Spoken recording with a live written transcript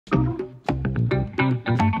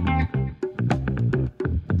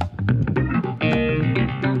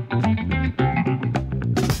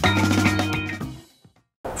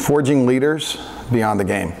Forging leaders beyond the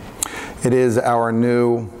game. It is our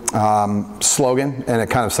new slogan, and it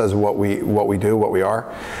kind of says what we do, what we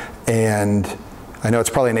are. And I know it's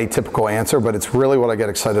probably an atypical answer, but it's really what I get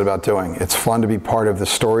excited about doing. It's fun to be part of the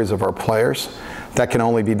stories of our players. That can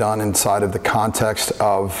only be done inside of the context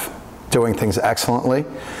of doing things excellently.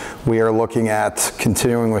 We are looking at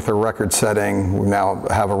continuing with a record-setting, we now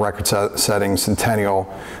have a record-setting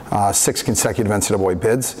centennial, 6 consecutive NCAA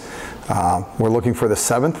bids. We're looking for the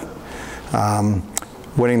 7th.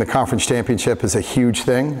 Winning the conference championship is a huge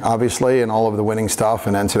thing, obviously, and all of the winning stuff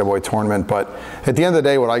and NCAA tournament. But at the end of the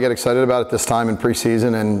day, what I get excited about at this time in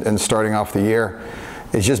preseason and starting off the year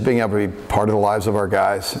is just being able to be part of the lives of our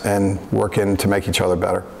guys and working to make each other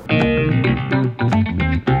better.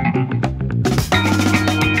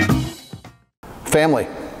 Family.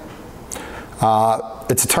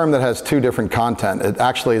 It's a term that has 2 different content. It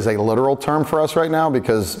actually is a literal term for us right now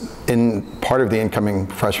because in part of the incoming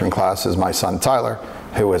freshman class is my son Tyler,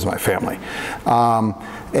 who is my family.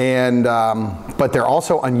 But they're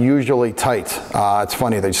also unusually tight. It's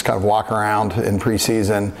funny, they just kind of walk around in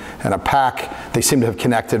preseason in a pack. They seem to have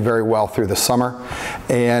connected very well through the summer,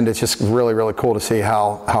 and it's just really, really cool to see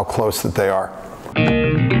how close that they are.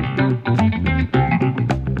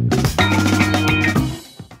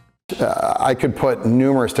 I could put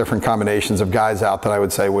numerous different combinations of guys out that I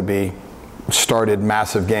would say would be started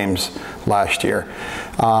massive games last year.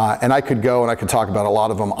 And I could go and I could talk about a lot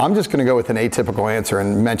of them. I'm just going to go with an atypical answer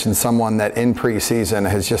and mention someone that in preseason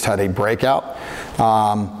has just had a breakout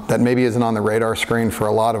that maybe isn't on the radar screen for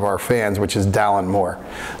a lot of our fans, which is Dallin Moore.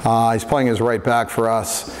 He's playing his right back for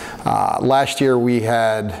us. Last year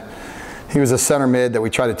he was a center mid that we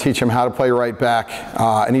tried to teach him how to play right back,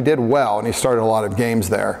 and he did well, and he started a lot of games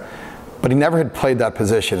there. But he never had played that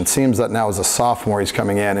position. It seems that now as a sophomore he's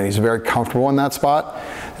coming in and he's very comfortable in that spot,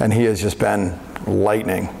 and he has just been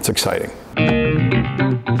lightning. It's exciting.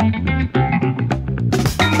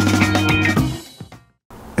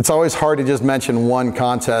 It's always hard to just mention one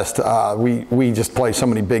contest. We just play so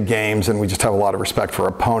many big games and we just have a lot of respect for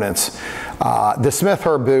opponents. The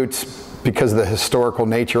Smith-Herb boots, because of the historical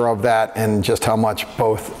nature of that and just how much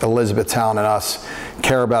both Elizabethtown and us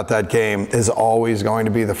care about that game, is always going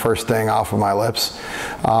to be the first thing off of my lips.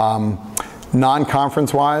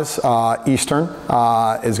 Non-conference wise, Eastern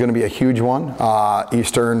is going to be a huge one.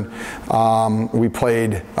 Eastern, we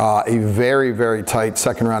played a very, very tight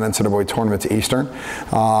second round NCAA tournament to Eastern,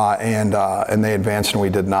 and they advanced and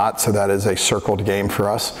we did not, so that is a circled game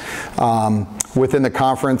for us. Within the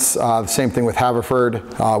conference, the same thing with Haverford.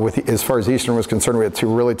 As far as Eastern was concerned, we had 2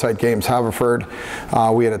 really tight games. Haverford,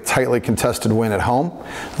 we had a tightly contested win at home,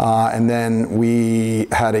 and then we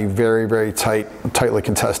had a very, very tightly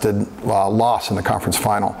contested loss in the conference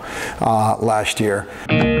final last year.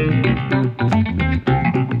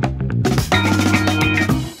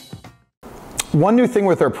 One new thing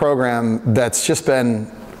with our program that's just been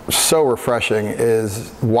so refreshing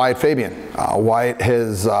is Wyatt Fabian. Wyatt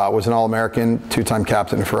was an All-American, 2-time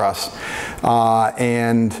captain for us,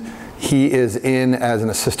 and he is in as an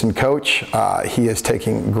assistant coach. He is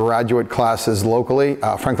taking graduate classes locally.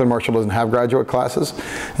 Franklin Marshall doesn't have graduate classes,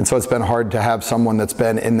 and so it's been hard to have someone that's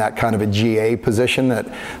been in that kind of a GA position that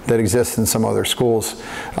exists in some other schools.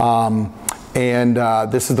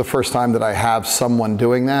 This is the first time that I have someone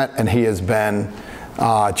doing that, and he has been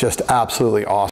just absolutely awesome.